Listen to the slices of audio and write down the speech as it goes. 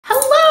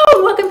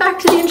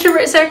to the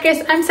Introvert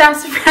Circus. I'm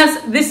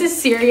Sassafras. This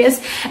is serious,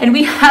 and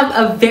we have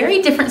a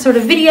very different sort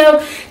of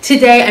video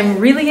today. I'm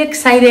really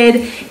excited.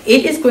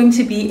 It is going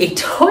to be a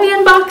toy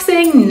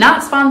unboxing,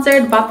 not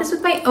sponsored. Bought this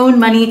with my own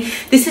money.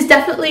 This is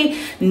definitely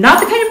not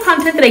the kind of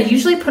content that I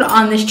usually put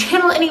on this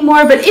channel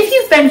anymore, but if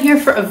you've been here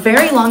for a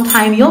very long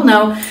time, you'll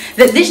know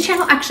that this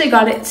channel actually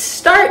got its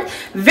start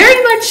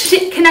very much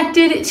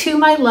connected to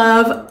my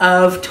love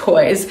of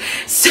toys.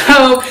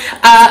 So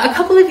a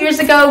couple of years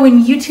ago,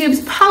 when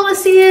YouTube's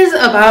policies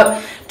about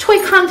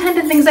toy content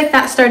and things like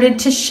that started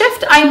to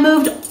shift, I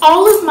moved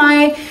all of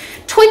my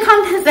toy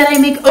content that I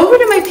make over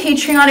to my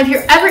Patreon. If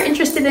you're ever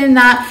interested in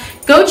that,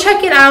 go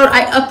check it out.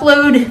 I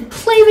upload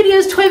play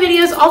videos, toy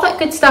videos, all that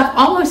good stuff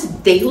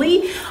almost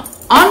daily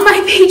on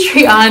my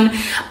Patreon.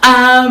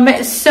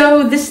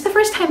 So this is the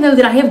first time though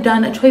that I have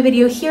done a toy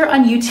video here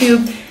on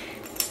YouTube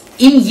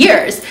in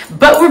years,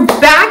 but we're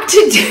back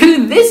to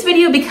do this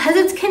video because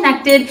it's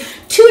connected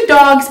to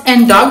dogs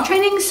and dog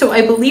training. So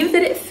I believe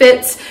that it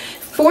fits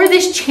for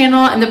this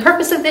channel, and the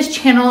purpose of this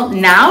channel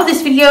now,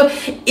 this video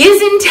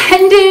is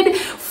intended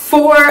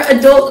for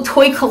adult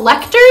toy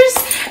collectors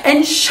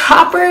and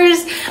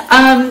shoppers.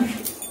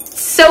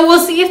 So we'll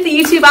see if the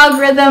YouTube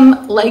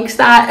algorithm likes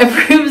that,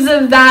 approves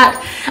of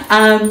that,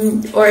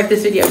 or if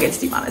this video gets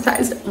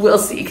demonetized. We'll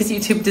see, because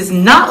YouTube does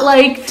not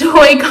like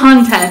toy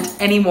content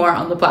anymore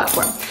on the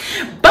platform.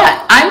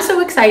 But I'm so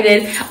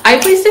excited. I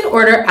placed an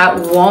order at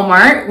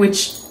Walmart,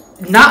 which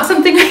not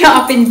something I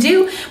often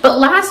do, but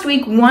last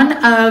week one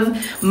of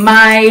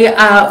my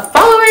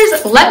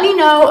followers let me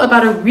know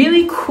about a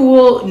really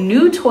cool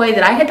new toy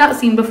that I had not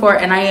seen before,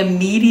 and I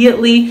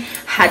immediately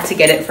had to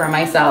get it for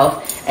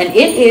myself. And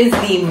it is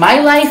the My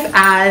Life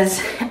as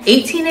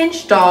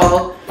 18-inch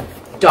doll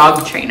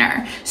dog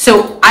trainer.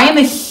 So I am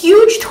a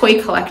huge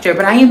toy collector,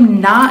 but I am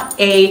not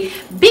a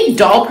big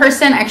doll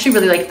person. I actually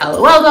really like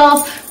LOL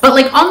dolls, but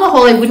like on the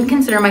whole, I wouldn't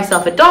consider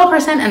myself a doll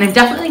person, and I'm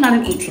definitely not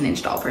an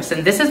 18-inch doll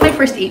person. This is my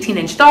first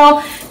 18-inch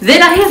doll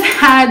that I have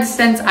had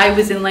since I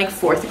was in like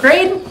 4th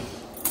grade.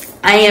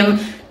 I am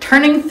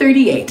turning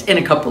 38 in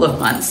a couple of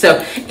months.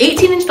 So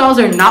 18-inch dolls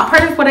are not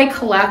part of what I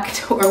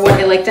collect or what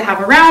I like to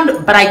have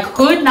around, but I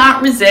could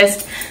not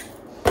resist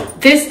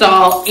this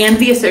doll and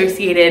the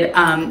associated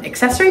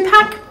accessory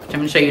pack, which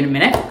I'm gonna show you in a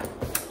minute.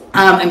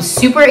 I'm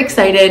super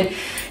excited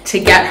to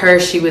get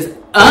her. She was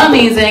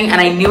amazing, and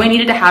I knew I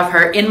needed to have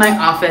her in my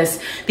office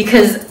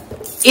because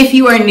if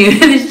you are new to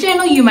this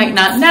channel, you might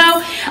not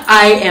know,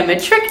 I am a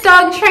trick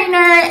dog trainer,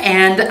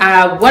 and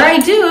what I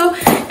do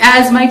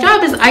as my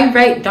job is I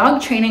write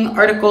dog training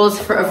articles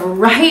for a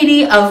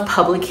variety of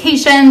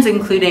publications,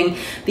 including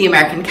the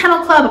American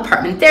Kennel Club,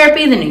 Apartment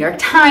Therapy, the New York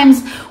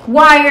Times,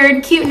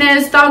 Wired,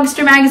 Cuteness,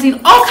 Dogster Magazine,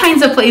 all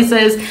kinds of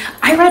places.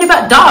 I write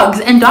about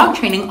dogs and dog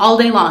training all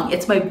day long.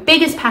 It's my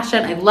biggest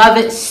passion. I love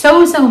it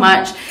so, so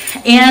much.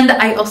 And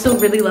I also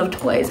really love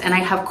toys, and I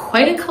have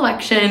quite a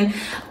collection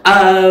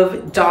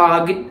of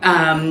dog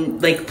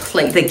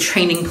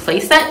training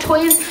playset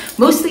toys,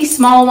 mostly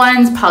small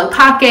ones, Polly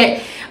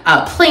Pocket,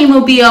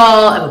 Playmobil.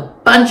 I have a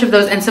bunch of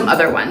those and some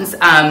other ones,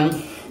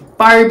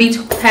 Barbie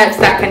pets,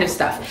 that kind of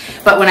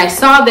stuff. But when I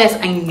saw this,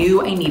 I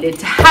knew I needed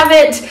to have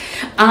it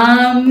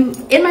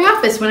in my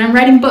office when I'm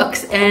writing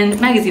books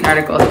and magazine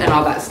articles and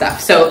all that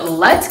stuff. So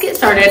let's get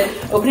started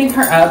opening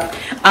her up.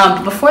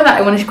 Before that,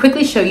 I want to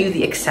quickly show you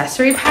the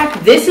accessory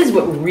pack. This is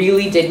what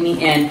really did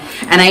me in.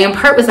 And I in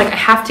part was like, I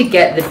have to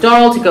get the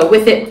doll to go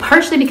with it,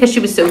 partially because she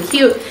was so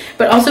cute,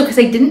 but also because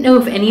I didn't know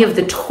if any of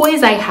the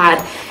toys I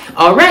had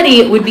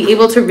already would be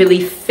able to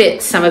really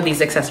fit some of these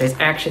accessories.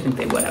 I actually think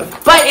they would have,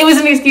 but it was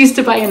an excuse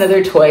to buy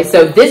another toy.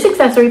 So this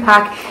accessory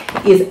pack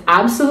is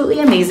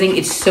absolutely amazing.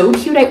 It's so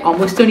cute, I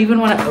almost don't even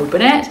want to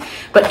open it.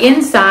 But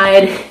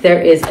inside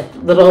there is a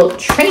little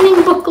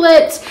training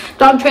booklet,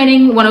 Dog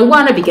Training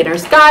 101, a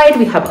beginner's guide.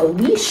 We have a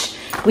leash,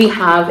 we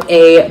have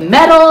a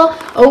medal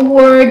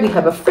award, we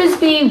have a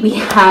Frisbee, we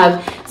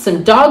have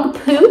some dog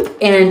poop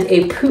and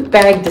a poop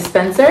bag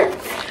dispenser.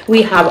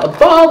 We have a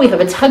ball, we have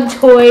a tug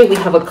toy, we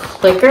have a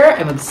clicker.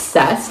 I'm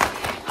obsessed.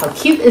 How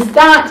cute is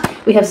that?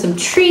 We have some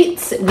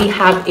treats, we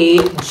have a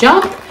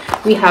jump,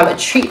 we have a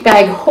treat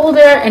bag holder,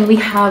 and we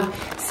have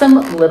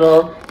some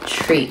little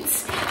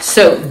treats.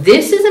 So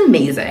this is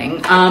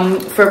amazing.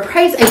 For a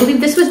price, I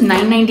believe this was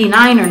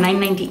 $9.99 or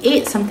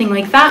 $9.98, something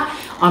like that,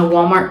 on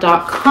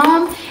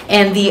Walmart.com,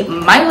 and the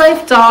My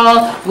Life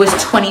doll was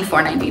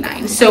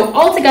 $24.99. So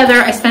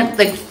altogether, I spent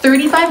like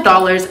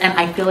 $35, and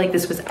I feel like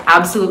this was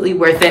absolutely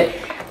worth it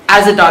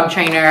as a dog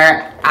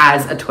trainer,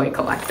 as a toy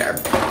collector.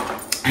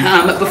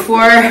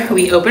 Before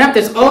we open up,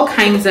 there's all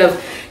kinds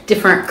of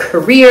different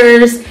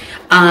careers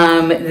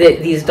that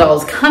these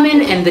dolls come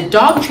in, and the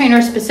dog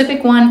trainer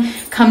specific one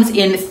comes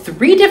in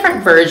 3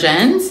 different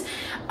versions.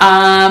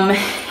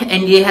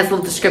 And it has a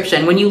little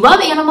description. When you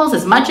love animals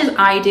as much as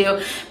I do,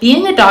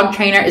 being a dog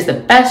trainer is the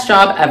best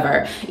job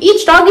ever.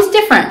 Each dog is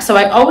different, so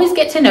I always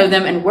get to know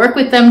them and work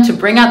with them to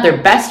bring out their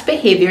best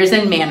behaviors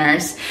and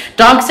manners.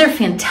 Dogs are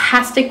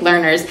fantastic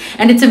learners,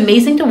 and it's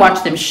amazing to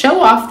watch them show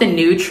off the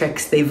new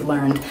tricks they've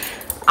learned.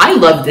 I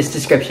love this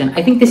description.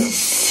 I think this is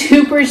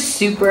super,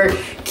 super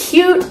cute.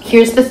 cute.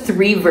 Here's the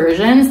 3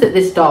 versions that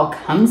this doll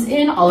comes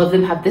in. All of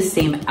them have the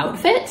same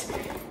outfit.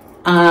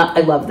 I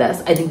love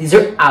this. I think these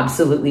are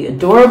absolutely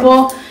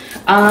adorable.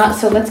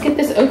 So let's get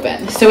this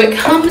open. So it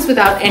comes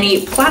without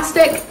any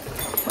plastic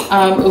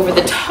over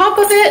the top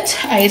of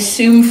it, I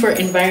assume for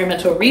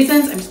environmental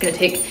reasons. I'm just gonna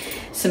take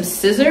some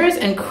scissors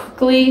and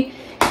quickly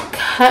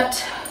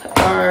cut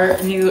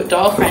our new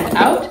doll friend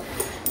out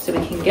so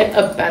we can get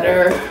a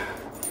better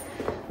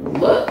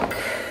look.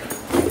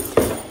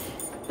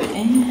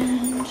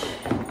 And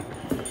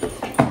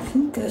I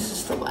think this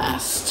is the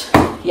last.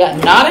 Yeah,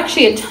 not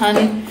actually a ton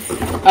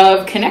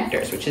of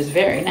connectors, which is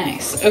very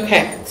nice.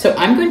 Okay, so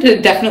I'm going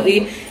to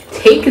definitely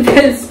take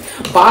this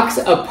box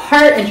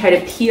apart and try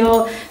to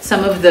peel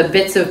some of the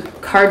bits of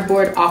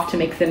cardboard off to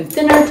make them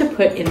thinner to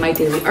put in my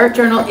daily art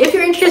journal. If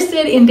you're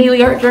interested in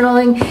daily art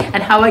journaling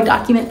and how I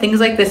document things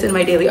like this in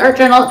my daily art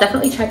journal,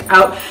 definitely check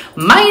out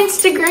my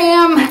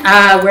Instagram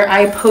where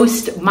I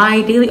post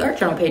my daily art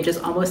journal pages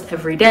almost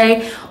every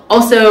day.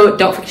 Also,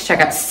 don't forget to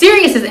check out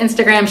Sirius's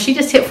Instagram. She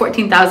just hit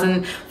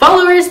 14,000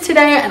 followers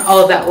today, and all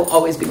of that will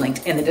always be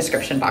linked in the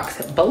description box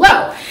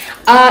below.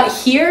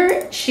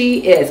 Here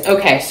she is.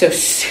 Okay, so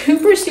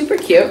super, super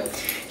cute.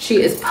 She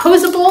is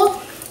posable,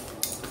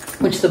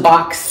 which the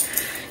box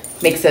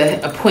makes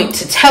a point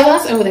to tell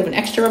us. Oh, they have an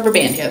extra rubber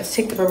band here. Let's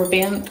take the rubber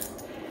band.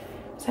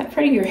 Is that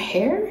part of your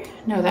hair?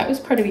 No, that was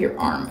part of your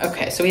arm.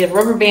 Okay, so we have a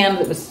rubber band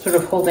that was sort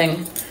of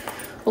holding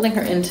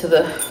her into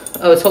the,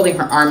 oh, it's holding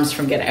her arms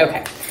from getting,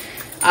 okay.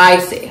 I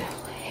see,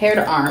 hair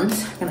to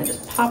arms. I'm gonna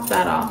just pop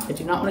that off. I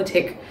do not wanna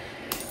take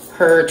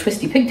her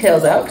twisty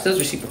pigtails out because those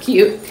are super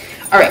cute.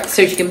 All right,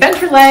 so she can bend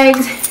her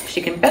legs,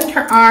 she can bend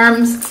her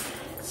arms,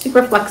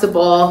 super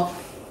flexible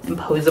and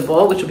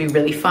posable, which will be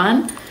really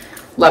fun.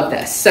 Love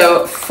this.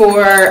 So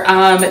for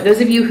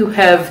those of you who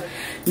have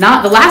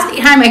not, the last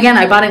time, again,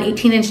 I bought an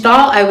 18-inch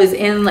doll. I was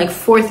in like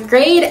 4th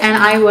grade and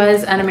I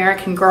was an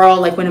American Girl,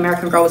 like when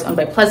American Girl was owned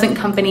by Pleasant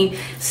Company,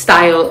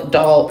 style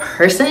doll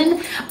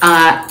person.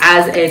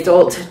 As an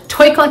adult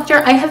toy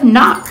collector, I have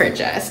not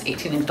purchased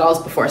 18-inch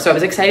dolls before, so I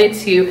was excited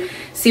to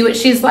see what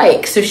she's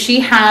like. So she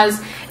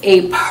has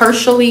a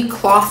partially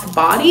cloth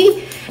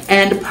body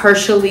and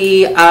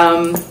partially,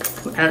 I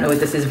don't know what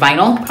this is,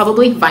 vinyl,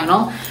 probably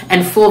vinyl,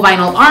 and full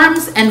vinyl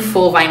arms and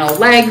full vinyl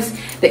legs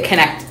that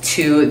connect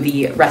to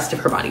the rest of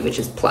her body, which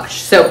is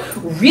plush. So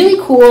really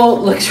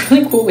cool, looks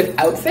really cool with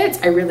outfits.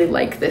 I really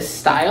like this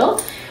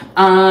style.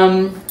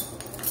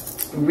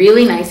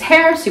 Really nice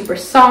hair, super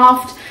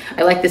soft.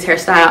 I like this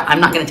hairstyle. I'm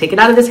not gonna take it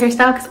out of this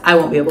hairstyle because I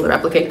won't be able to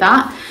replicate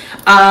that.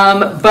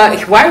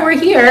 But why we're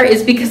here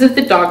is because of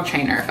the dog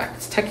trainer effect.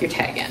 Let's tuck your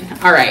tag in.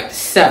 All right,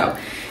 so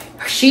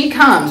she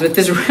comes with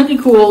this really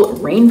cool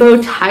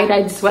rainbow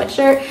tie-dyed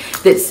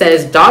sweatshirt that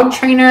says dog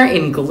trainer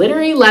in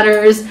glittery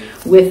letters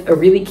with a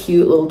really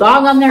cute little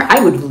dog on there. I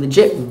would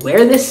legit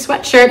wear this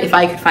sweatshirt if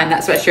I could find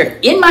that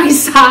sweatshirt in my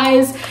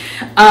size.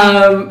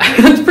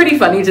 It's pretty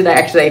funny today,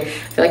 actually. I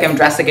feel like I'm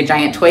dressed like a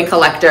giant toy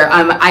collector.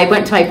 I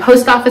went to my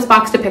post office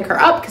box to pick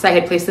her up because I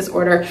had placed this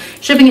order,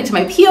 shipping it to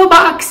my P.O.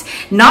 box,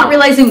 not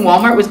realizing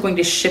Walmart was going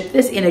to ship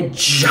this in a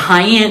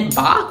giant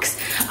box.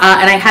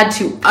 And I had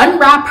to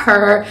unwrap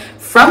her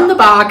from the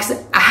box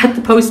at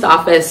the post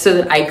office so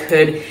that I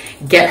could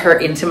get her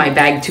into my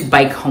bag to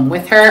bike home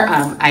with her.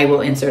 I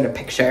will insert a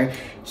picture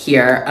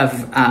here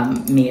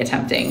of me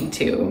attempting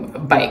to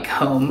bike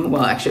home.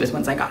 Well, actually it was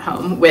once I got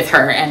home with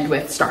her and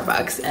with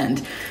Starbucks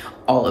and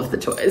all of the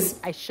toys.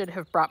 I should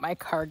have brought my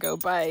cargo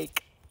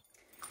bike.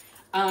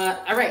 All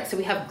right, so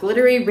we have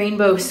glittery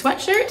rainbow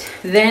sweatshirt.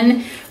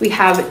 Then we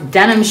have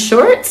denim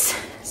shorts.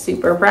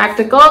 Super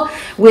practical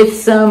with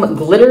some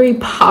glittery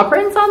paw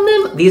prints on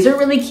them. These are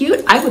really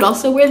cute. I would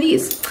also wear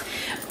these.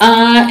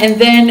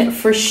 And then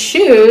for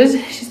shoes,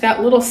 she's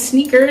got little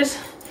sneakers.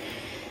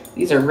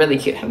 These are really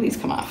cute. How do these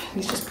come off?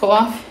 These just pull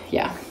off?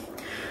 Yeah.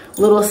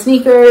 Little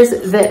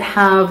sneakers that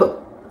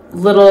have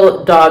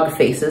little dog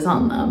faces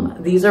on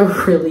them. These are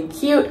really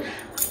cute.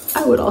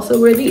 I would also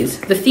wear these.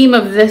 The theme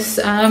of this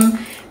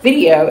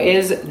video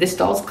is this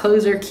doll's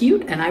clothes are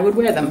cute and I would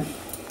wear them.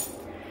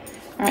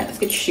 All right, let's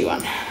get your shoe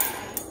on.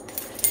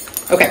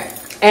 Okay,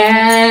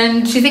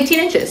 and she's 18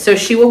 inches, so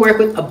she will work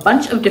with a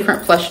bunch of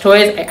different plush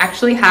toys. I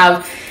actually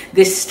have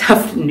this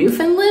stuffed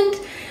Newfoundland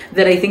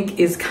that I think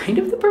is kind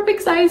of the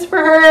perfect size for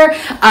her.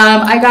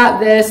 I got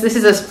this. This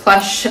is a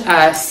plush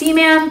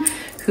Seaman,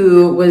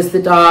 who was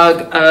the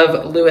dog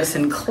of Lewis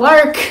and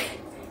Clark.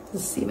 The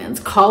Seaman's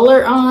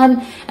collar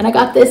on, and I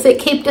got this at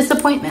Cape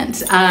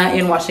Disappointment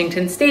in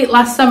Washington State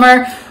last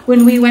summer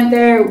when we went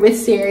there with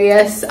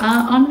Sirius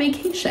on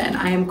vacation.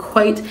 I am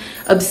quite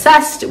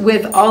obsessed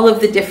with all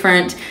of the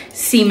different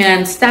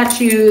Seaman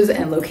statues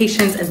and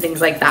locations and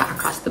things like that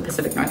across the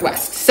Pacific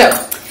Northwest. So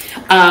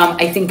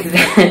I think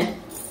that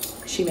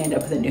she may end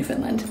up with a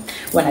Newfoundland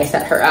when I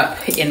set her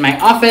up in my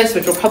office,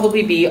 which will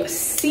probably be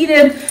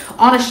seated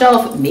on a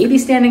shelf, maybe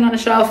standing on a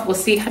shelf. We'll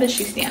see. How does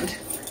she stand?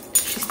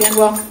 Does she stand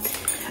well?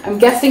 I'm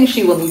guessing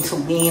she will need to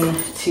lean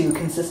to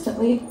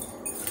consistently.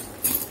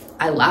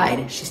 I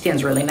lied. She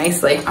stands really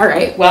nicely. All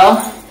right,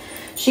 well,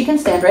 she can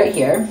stand right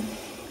here.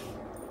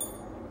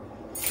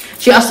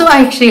 She also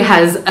actually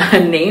has a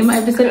name.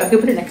 I've decided, okay,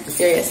 put it next to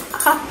Sirius.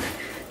 I'm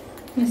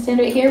gonna stand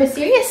right here with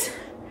Sirius.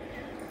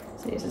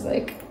 Sirius is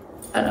like,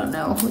 I don't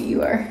know who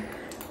you are.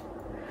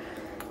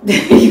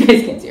 You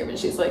guys can't see her, but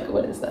she's like,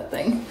 what is that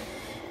thing?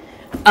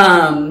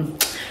 I'm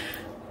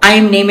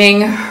naming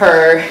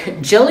her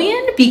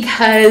Jillian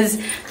because,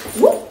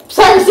 whoop,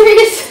 sorry,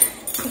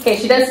 Sirius. Okay,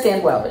 she does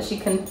stand well, but she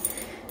can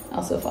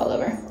also fall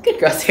over. Good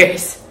girl,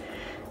 Sirius.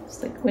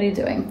 Just like, what are you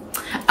doing?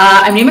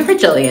 I'm naming her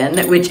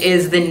Jillian, which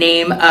is the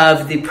name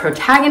of the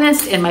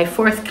protagonist in my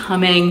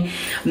forthcoming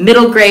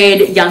middle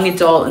grade young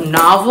adult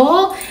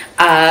novel,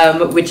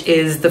 which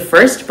is the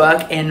first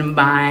book in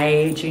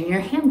my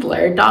Junior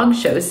Handler dog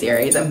show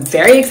series. I'm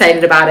very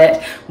excited about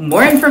it.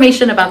 More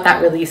information about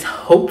that release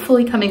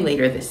hopefully coming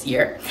later this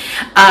year.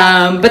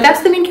 But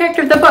that's the main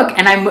character of the book,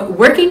 and I'm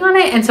working on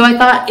it, and so I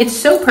thought it's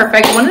so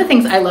perfect. One of the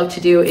things I love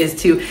to do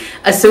is to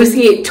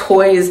associate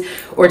toys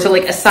or to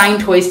like assign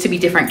toys to be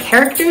different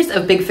characters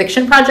of big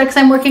fiction projects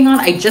I'm working on.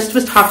 I just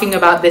was talking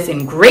about this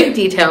in great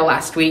detail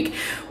last week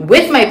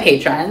with my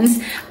patrons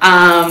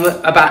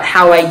about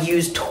how I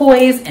use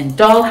toys and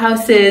doll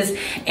houses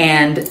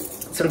and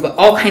sort of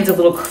all kinds of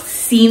little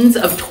scenes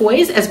of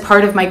toys as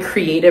part of my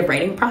creative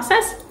writing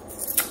process.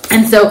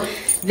 And so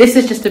this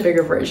is just a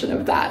bigger version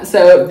of that.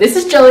 So this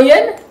is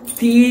Jillian,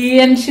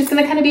 and she's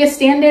gonna kind of be a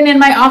stand-in in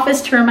my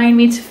office to remind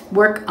me to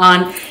work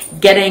on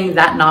getting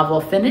that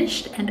novel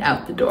finished and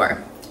out the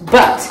door.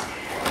 But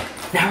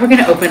now we're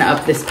gonna open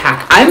up this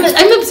pack. I'm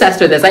obsessed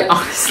with this. I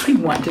honestly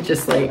want to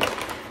just like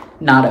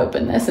not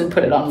open this and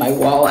put it on my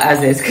wall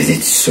as is because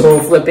it's so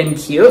flippin'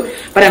 cute,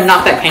 but I'm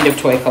not that kind of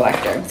toy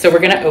collector. So we're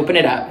gonna open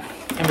it up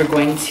and we're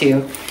going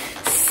to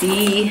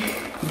see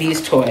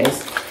these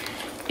toys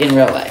in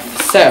real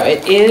life. So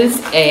it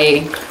is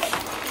a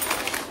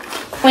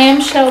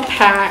clamshell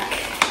pack.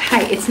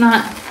 Hi, it's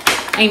not,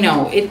 I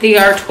know, they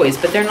are toys,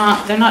 but they're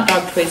not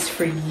dog toys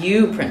for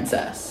you,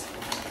 princess.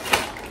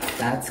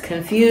 That's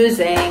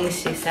confusing,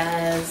 she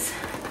says.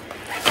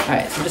 All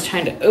right, so I'm just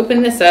trying to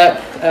open this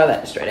up. Oh,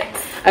 that destroyed it.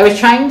 I was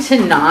trying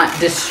to not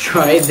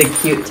destroy the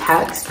cute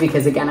text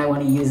because again, I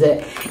want to use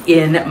it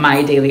in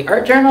my daily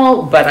art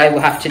journal, but I will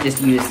have to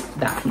just use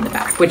that from the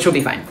back, which will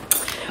be fine.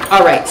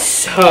 All right,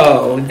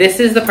 so this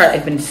is the part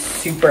I've been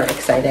super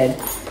excited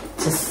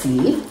to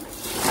see.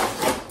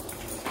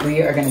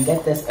 We are gonna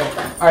get this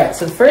open. All right,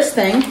 so the first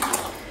thing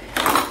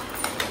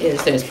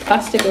is there's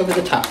plastic over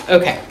the top.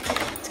 Okay,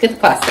 let's get the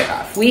plastic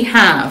off. We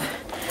have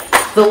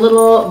the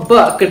little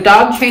book,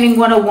 Dog Training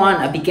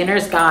 101, A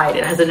Beginner's Guide.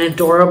 It has an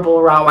adorable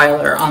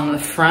Rottweiler on the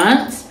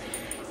front.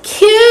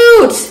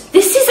 Cute!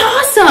 This is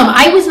awesome!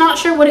 I was not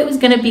sure what it was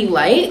gonna be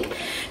like.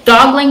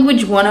 Dog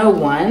Language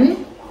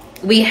 101.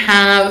 We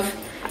have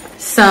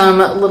some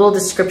little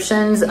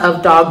descriptions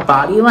of dog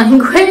body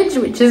language,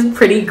 which is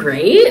pretty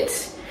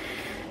great.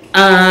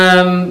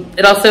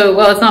 It also,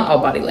 well, it's not all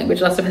body language.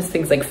 It also has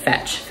things like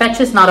fetch. Fetch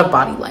is not a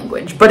body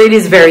language, but it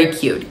is very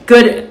cute.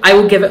 Good, I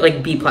will give it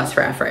like B+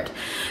 for effort.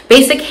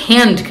 Basic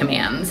hand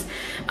commands.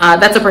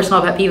 That's a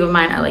personal pet peeve of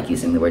mine. I like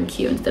using the word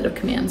cue instead of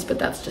commands, but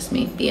that's just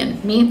me being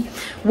me.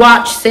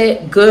 Watch,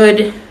 sit,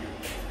 good.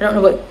 I don't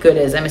know what good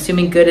is. I'm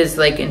assuming good is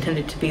like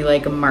intended to be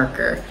like a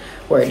marker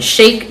word.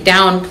 Shake,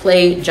 down,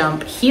 play,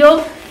 jump,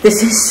 heel.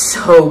 This is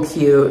so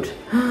cute.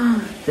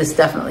 This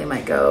definitely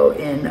might go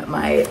in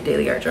my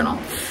daily art journal,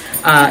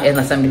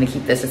 unless I'm gonna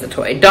keep this as a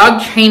toy.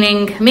 Dog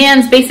training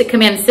commands, basic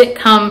commands, sit,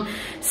 come,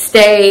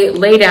 stay,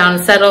 lay down,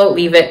 settle,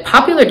 leave it.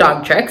 Popular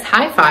dog tricks,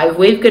 high five,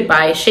 wave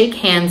goodbye, shake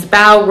hands,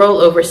 bow, roll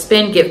over,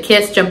 spin, give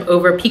kiss, jump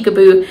over,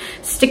 peekaboo,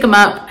 stick 'em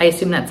up. I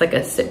assume that's like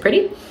a sit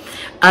pretty.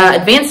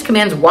 Advanced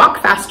commands,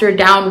 walk faster,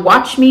 down,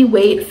 watch me,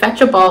 wait,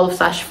 fetch a ball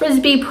 /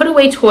 frisbee, put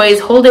away toys,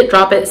 hold it,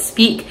 drop it,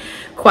 speak,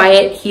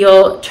 quiet,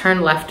 heel,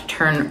 turn left,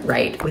 turn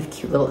right, with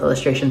cute little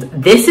illustrations.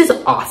 This is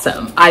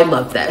awesome. I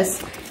love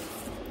this.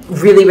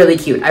 Really, really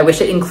cute. I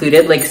wish it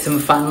included like some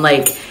fun,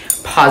 like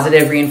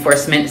positive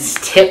reinforcement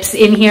tips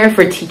in here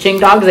for teaching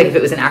dogs, like if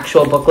it was an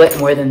actual booklet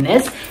more than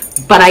this,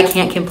 but I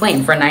can't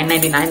complain. For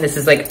 $9.99, this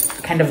is like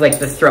kind of like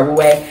the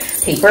throwaway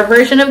paper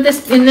version of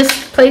this in this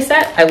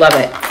playset. I love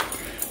it.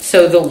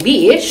 So the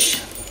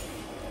leash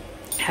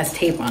has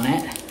tape on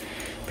it,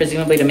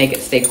 presumably to make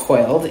it stay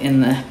coiled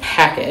in the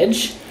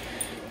package.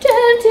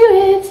 Don't do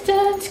it,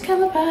 don't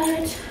come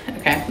apart.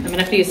 Okay, I'm gonna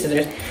have to use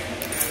scissors.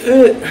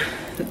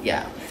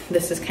 Yeah,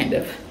 this is kind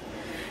of,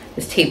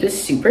 this tape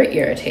is super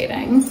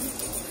irritating.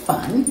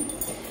 Fun.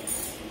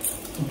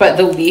 But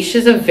the leash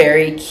is a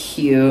very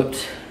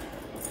cute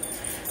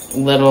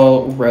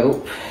little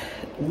rope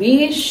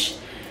leash.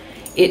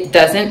 It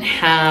doesn't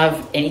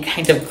have any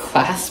kind of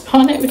clasp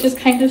on it, which is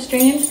kind of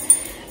strange.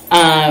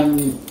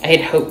 I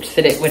had hoped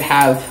that it would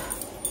have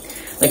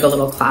like a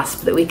little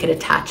clasp that we could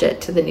attach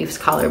it to the noose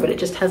collar, but it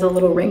just has a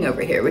little ring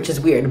over here, which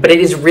is weird, but it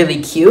is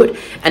really cute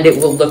and it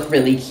will look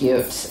really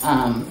cute.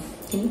 Can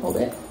you hold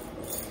it?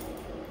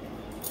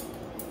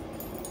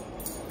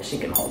 She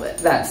can hold it.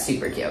 That's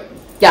super cute.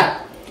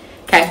 Yeah.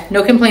 Okay,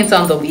 no complaints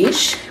on the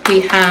leash. We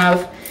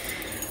have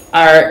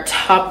our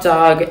Top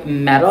Dog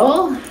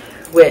medal,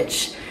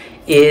 which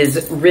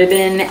is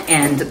ribbon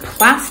and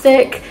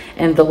plastic,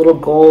 and the little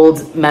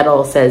gold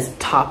medal says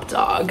Top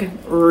Dog.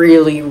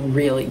 Really,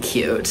 really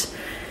cute.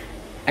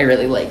 I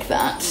really like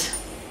that.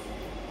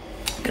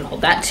 I can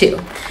hold that too.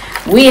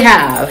 We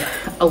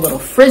have a little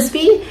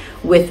Frisbee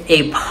with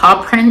a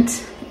paw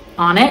print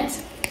on it.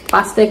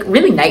 Plastic,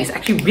 really nice,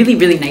 actually really,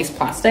 really nice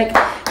plastic.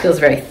 Feels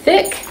very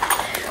thick.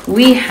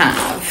 We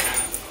have,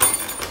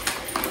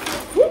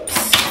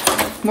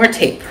 whoops, more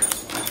tape.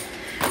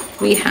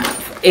 We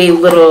have a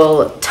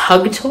little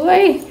tug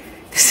toy.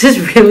 This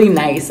is really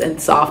nice and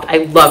soft. I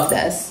love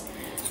this.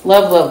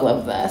 Love, love,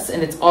 love this.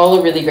 And it's all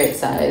a really great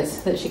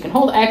size that she can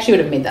hold. I actually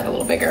would have made that a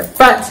little bigger,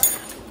 but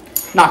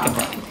not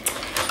complaining.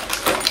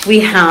 We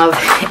have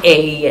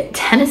a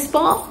tennis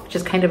ball, which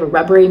is kind of a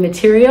rubbery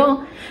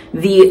material.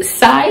 The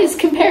size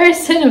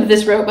comparison of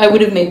this rope, I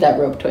would have made that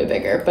rope toy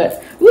bigger,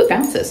 but ooh, it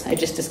bounces. I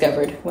just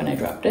discovered when I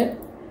dropped it.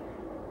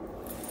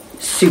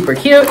 Super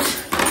cute.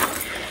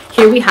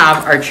 Here we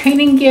have our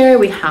training gear.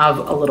 We have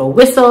a little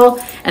whistle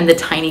and the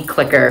tiny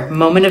clicker.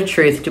 Moment of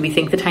truth. Do we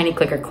think the tiny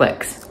clicker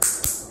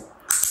clicks?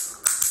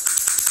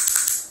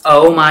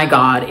 Oh my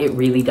God, it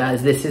really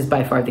does. This is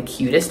by far the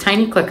cutest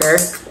tiny clicker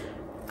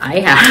I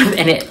have,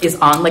 and it is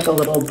on like a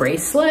little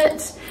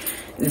bracelet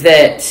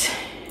that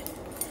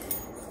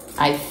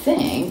I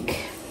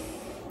think,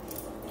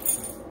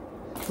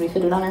 can we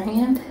fit it on her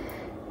hand?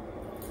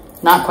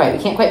 Not quite,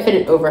 we can't quite fit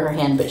it over her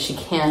hand, but she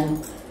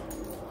can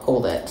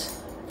hold it.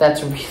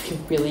 That's really,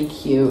 really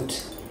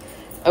cute.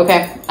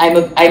 Okay,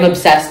 I'm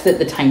obsessed that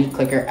the tiny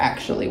clicker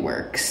actually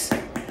works.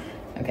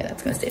 Okay,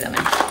 that's gonna stay down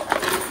there.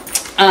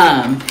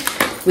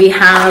 We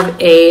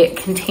have a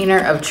container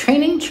of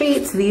training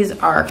treats. These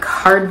are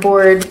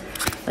cardboard,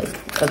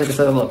 like, like a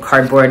little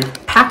cardboard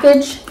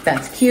package.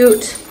 That's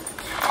cute.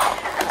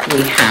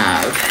 We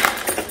have,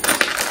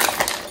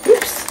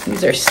 oops,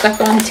 these are stuck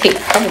on tape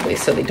probably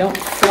so they don't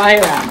fly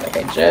around like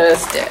I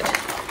just did.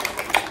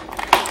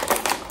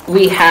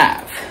 We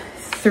have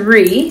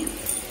 3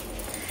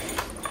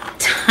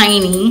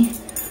 tiny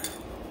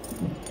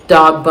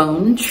dog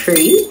bone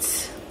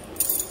treats.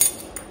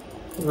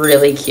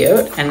 Really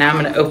cute. And now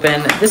I'm going to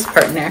open this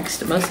part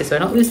next, mostly so I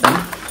don't lose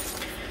them.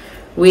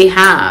 We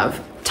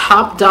have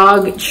Top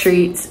Dog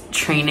Treats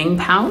training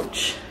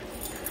pouch.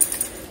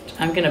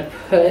 I'm going to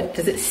put,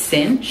 does it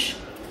cinch?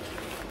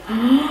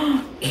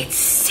 It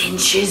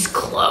cinches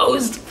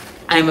closed.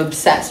 I'm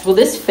obsessed. Will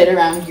this fit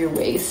around your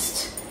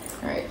waist?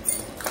 All right.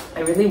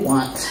 I really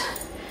want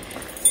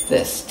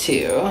this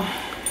to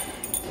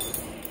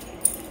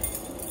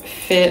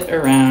fit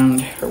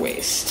around her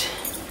waist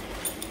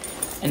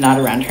and not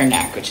around her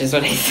neck, which is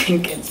what I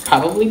think it's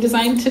probably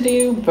designed to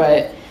do,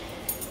 but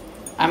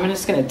I'm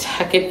just gonna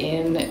tuck it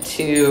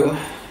into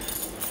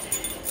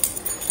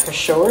her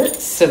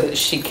shorts so that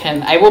she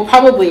can, I will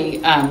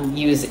probably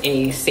use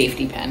a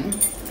safety pin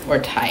or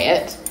tie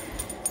it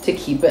to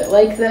keep it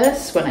like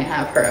this when I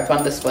have her up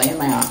on display in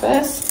my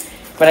office.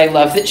 But I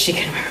love that she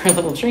can wear her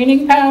little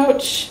training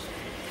pouch,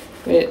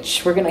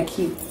 which we're gonna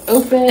keep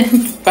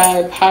open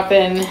by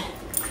popping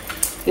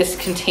this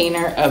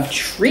container of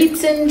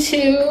treats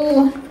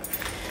into.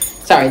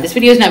 Sorry, this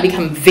video has now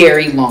become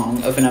very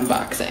long of an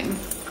unboxing.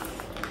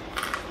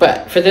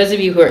 But for those of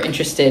you who are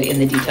interested in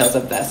the details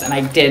of this, and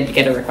I did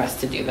get a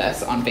request to do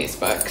this on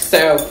Facebook,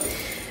 so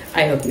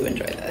I hope you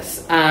enjoy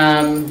this.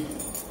 I'm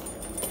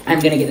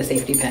gonna get a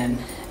safety pin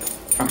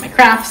from my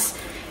crafts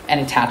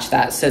and attach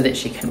that so that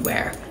she can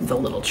wear the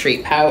little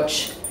treat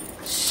pouch.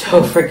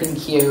 So freaking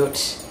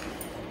cute.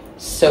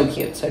 So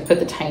cute. So I put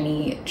the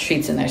tiny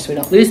treats in there so we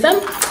don't lose them.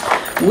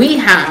 We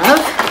have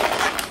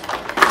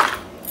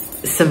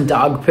some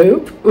dog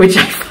poop, which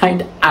I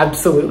find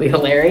absolutely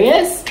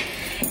hilarious.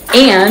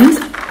 And,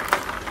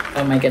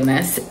 oh my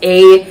goodness,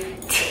 a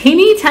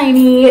teeny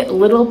tiny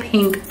little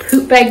pink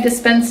poop bag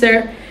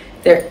dispenser.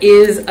 There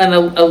is a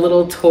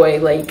little toy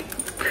like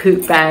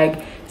poop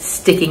bag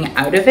sticking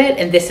out of it,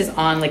 and this is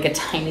on like a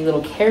tiny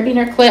little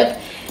carabiner clip.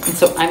 And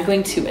so I'm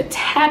going to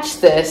attach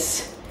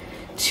this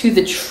to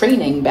the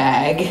training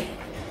bag.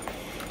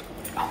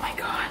 Oh my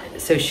God.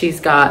 So she's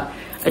got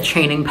a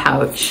training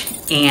pouch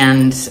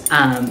and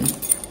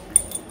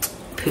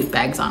poop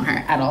bags on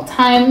her at all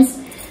times.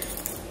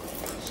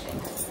 She can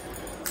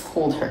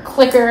hold her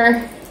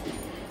clicker.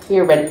 We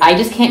are ready. I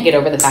just can't get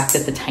over the fact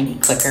that the tiny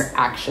clicker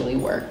actually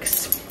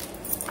works.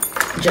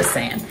 Just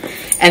saying.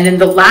 And then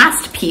the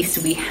last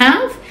piece we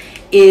have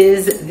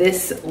is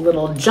this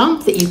little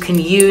jump that you can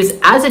use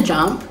as a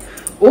jump,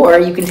 or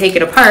you can take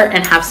it apart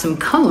and have some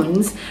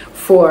cones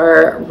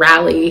for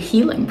rally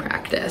healing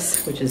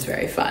practice, which is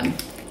very fun.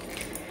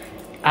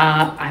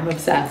 I'm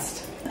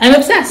obsessed. I'm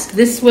obsessed.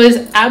 This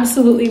was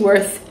absolutely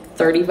worth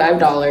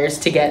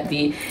 $35 to get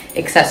the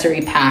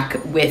accessory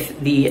pack with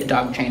the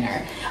dog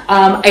trainer.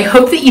 I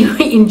hope that you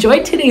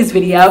enjoyed today's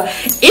video.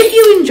 If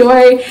you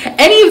enjoy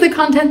any of the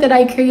content that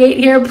I create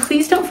here,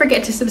 please don't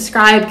forget to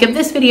subscribe. Give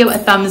this video a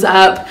thumbs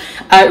up.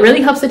 It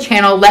really helps the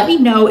channel. Let me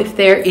know if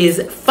there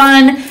is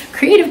fun,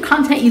 creative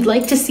content you'd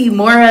like to see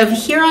more of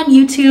here on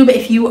YouTube,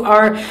 if you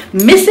are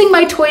missing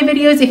my toy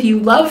videos, if you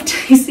love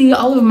to see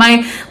all of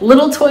my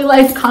little toy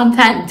life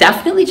content,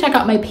 definitely check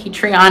out my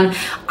Patreon.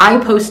 I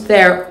post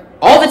there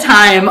all the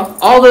time.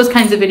 All those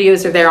kinds of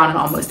videos are there on an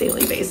almost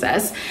daily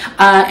basis.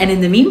 And in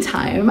the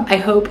meantime, I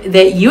hope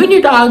that you and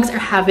your dogs are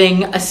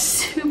having a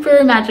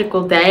super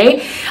magical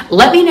day.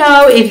 Let me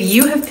know if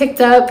you have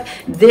picked up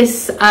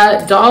this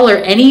doll or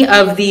any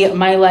of the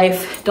My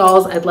Life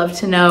dolls. I'd love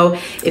to know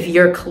if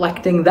you're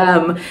collecting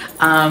them.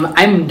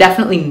 I'm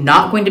definitely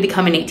not going to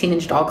become an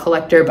 18-inch doll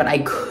collector, but I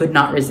could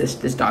not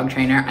resist this dog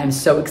trainer. I'm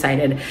so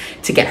excited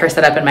to get her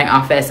set up in my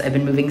office. I've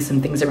been moving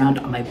some things around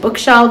on my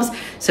bookshelves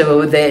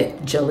so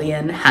that Jillian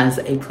has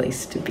a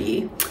place to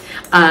be.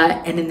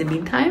 And in the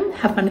meantime,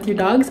 have fun with your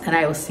dogs, and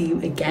I will see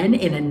you again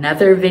in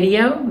another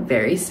video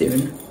very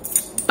soon.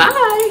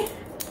 Bye.